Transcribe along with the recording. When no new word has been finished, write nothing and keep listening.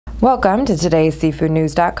Welcome to today's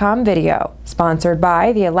SeafoodNews.com video, sponsored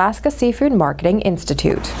by the Alaska Seafood Marketing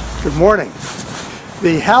Institute. Good morning.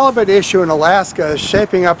 The halibut issue in Alaska is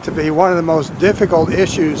shaping up to be one of the most difficult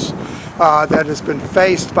issues that has been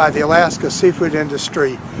faced by the Alaska seafood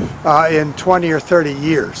industry in 20 or 30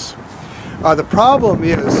 years. The problem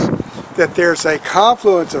is that there's a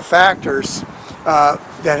confluence of factors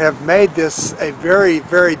that have made this a very,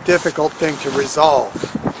 very difficult thing to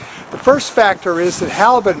resolve. The first factor is that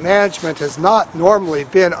halibut management has not normally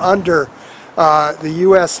been under the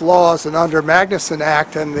U.S. laws and under Magnuson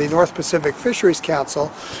Act and the North Pacific Fisheries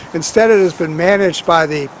Council. Instead, it has been managed by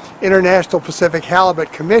the International Pacific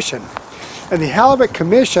Halibut Commission. And the Halibut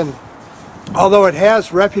Commission, although it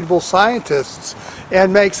has reputable scientists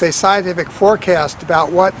and makes a scientific forecast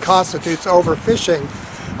about what constitutes overfishing,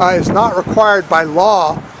 is not required by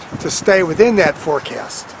law to stay within that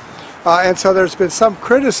forecast. And so there's been some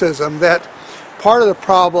criticism that part of the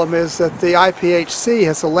problem is that the IPHC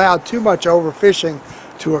has allowed too much overfishing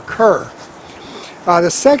to occur. The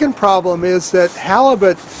second problem is that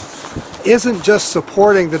halibut isn't just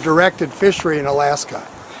supporting the directed fishery in Alaska.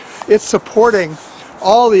 It's supporting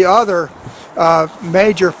all the other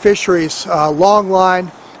major fisheries,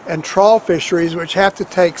 longline and trawl fisheries, which have to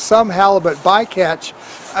take some halibut bycatch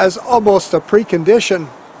as almost a precondition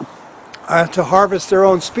to harvest their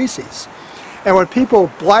own species. And when people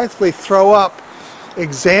blithely throw up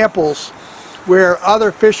examples where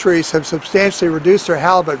other fisheries have substantially reduced their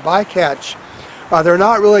halibut bycatch, they're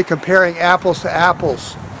not really comparing apples to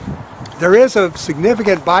apples. There is a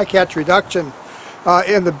significant bycatch reduction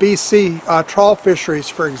in the BC trawl fisheries,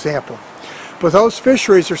 for example. But those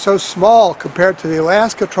fisheries are so small compared to the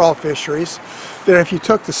Alaska trawl fisheries that if you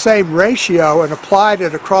took the same ratio and applied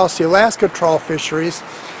it across the Alaska trawl fisheries,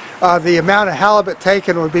 the amount of halibut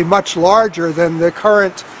taken would be much larger than the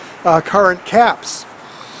current caps.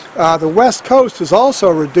 The West Coast has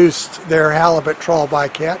also reduced their halibut trawl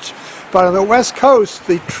bycatch, but on the West Coast,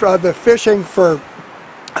 the fishing for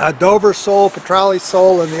Dover sole, petrale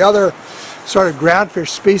sole, and the other sort of groundfish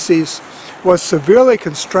species was severely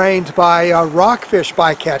constrained by rockfish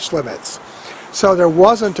bycatch limits. So there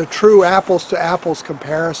wasn't a true apples to apples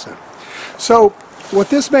comparison. So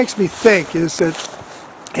what this makes me think is that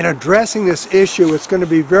in addressing this issue, it's going to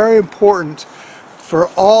be very important for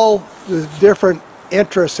all the different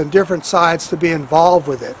interests and different sides to be involved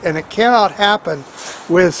with it. And it cannot happen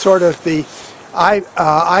with sort of the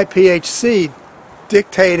IPHC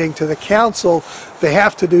dictating to the council they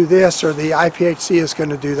have to do this or the IPHC is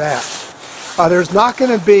going to do that. There's not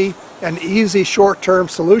going to be an easy short-term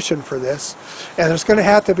solution for this, and there's going to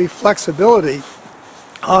have to be flexibility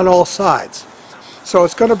on all sides. So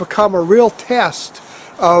it's going to become a real test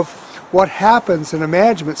of what happens in a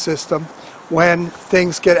management system when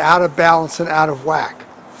things get out of balance and out of whack.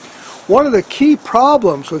 One of the key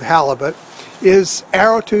problems with halibut is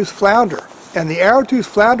arrowtooth flounder, and the arrowtooth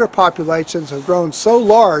flounder populations have grown so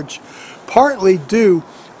large partly due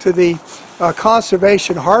to the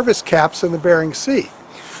conservation harvest caps in the Bering Sea.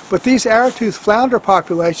 But these arrowtooth flounder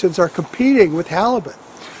populations are competing with halibut.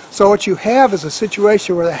 So what you have is a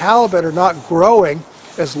situation where the halibut are not growing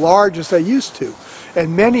as large as they used to,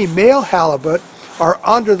 and many male halibut are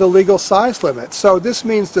under the legal size limit. So this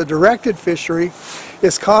means the directed fishery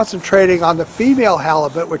is concentrating on the female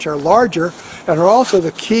halibut, which are larger and are also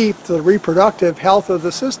the key to the reproductive health of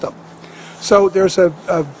the system. So there's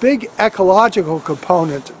a big ecological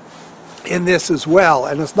component in this as well,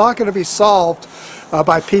 and it's not going to be solved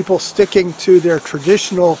by people sticking to their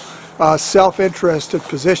traditional self-interested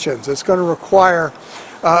positions. It's going to require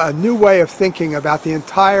a new way of thinking about the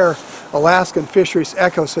entire Alaskan fisheries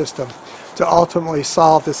ecosystem to ultimately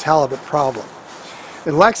solve this halibut problem.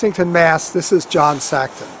 In Lexington, Mass., this is John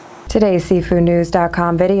Sackton. Today's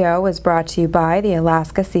SeafoodNews.com video was brought to you by the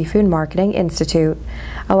Alaska Seafood Marketing Institute.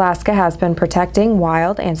 Alaska has been protecting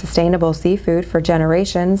wild and sustainable seafood for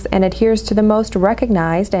generations and adheres to the most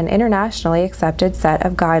recognized and internationally accepted set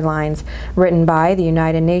of guidelines written by the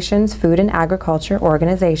United Nations Food and Agriculture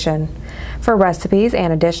Organization. For recipes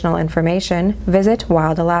and additional information, visit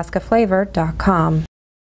wildalaskaflavor.com.